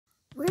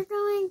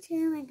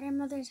to my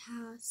grandmother's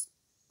house,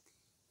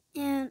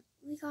 and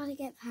we gotta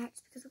get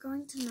packed because we're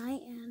going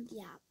tonight, and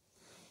yeah,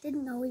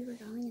 didn't know we were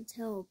going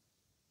until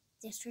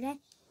yesterday,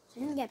 so I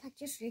didn't get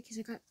packed yesterday because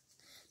I got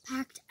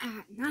packed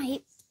at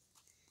night.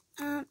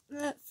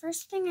 The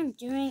first thing I'm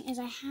doing is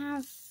I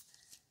have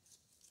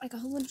like a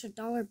whole bunch of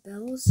dollar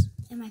bills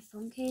in my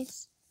phone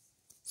case,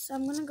 so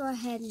I'm gonna go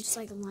ahead and just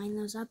like line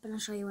those up, and I'll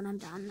show you when I'm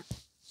done.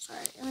 Sorry,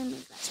 let me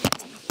move that so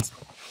it's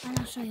and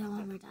I'll show you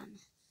when we're done.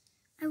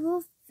 I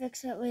will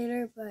fix it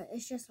later, but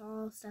it's just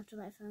all stuffed in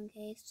my phone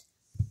case.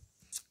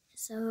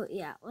 So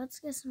yeah, let's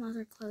get some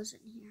other clothes in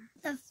here.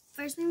 The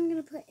first thing I'm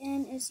gonna put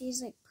in is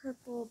these like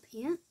purple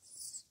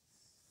pants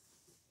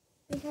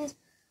because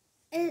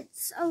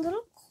it's a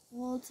little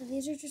cold, so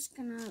these are just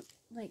gonna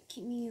like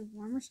keep me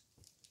warmer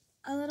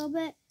a little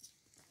bit.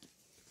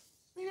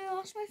 And I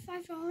lost my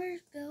 $5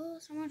 bill.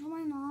 Someone told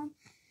my mom,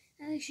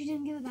 and like she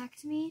didn't give it back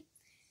to me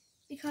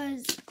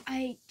because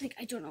I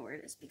don't know where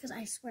it is, because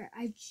I swear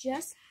I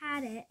just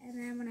had it, and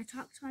then when I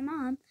talked to my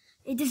mom,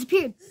 it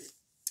disappeared.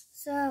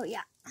 So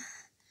yeah.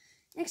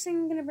 Next thing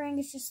I'm gonna bring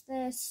is just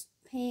this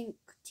pink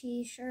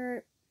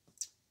t-shirt.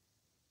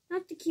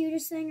 Not the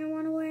cutest thing I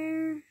want to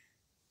wear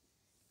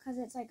because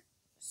it's like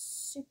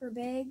super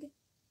big,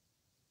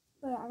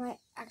 but I might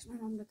ask my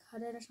mom to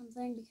cut it or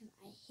something because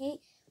I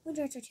hate when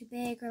shirts are too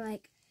big or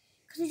like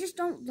because they just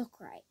don't look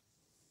right.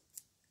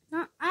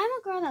 Now, I'm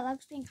a girl that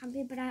loves being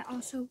comfy, but I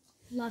also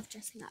love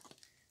dressing up.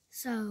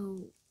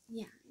 So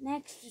yeah,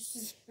 next is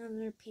just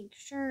another pink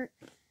shirt.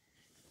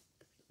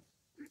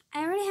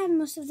 I already had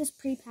most of this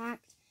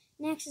pre-packed.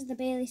 Next is the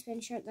Bailey Spin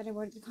shirt that I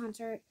wore at the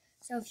concert.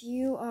 So if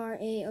you are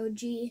a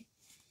OG,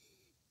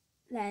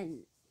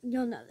 then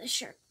you'll know this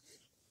shirt.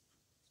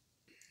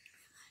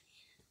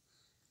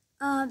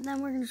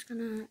 Then we're just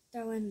gonna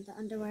throw in the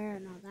underwear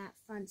and all that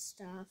fun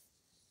stuff.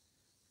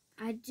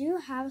 I do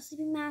have a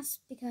sleeping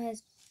mask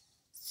because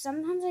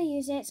sometimes I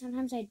use it,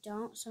 sometimes I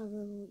don't. So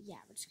yeah,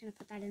 we're just gonna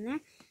put that in there.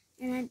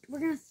 And then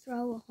we're gonna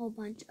throw a whole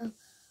bunch of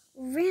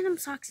random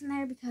socks in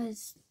there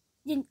because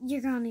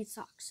you're gonna need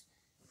socks.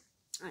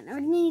 Alright, now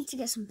we need to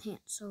get some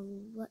pants, so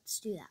let's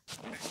do that.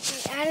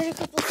 We added a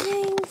couple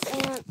things,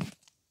 and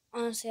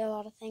honestly a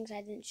lot of things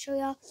I didn't show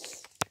y'all,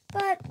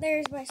 but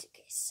there's my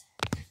suitcase.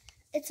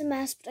 It's a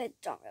mess, but I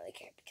don't really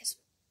care because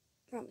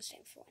we're almost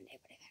staying for one day,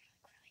 but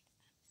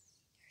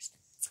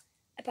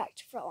I packed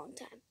it for a long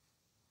time.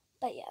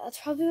 But yeah, that's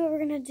probably what we're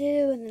gonna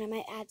do, and then I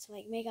might add some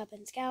like makeup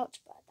and scouts,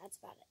 but that's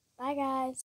about it. Bye guys!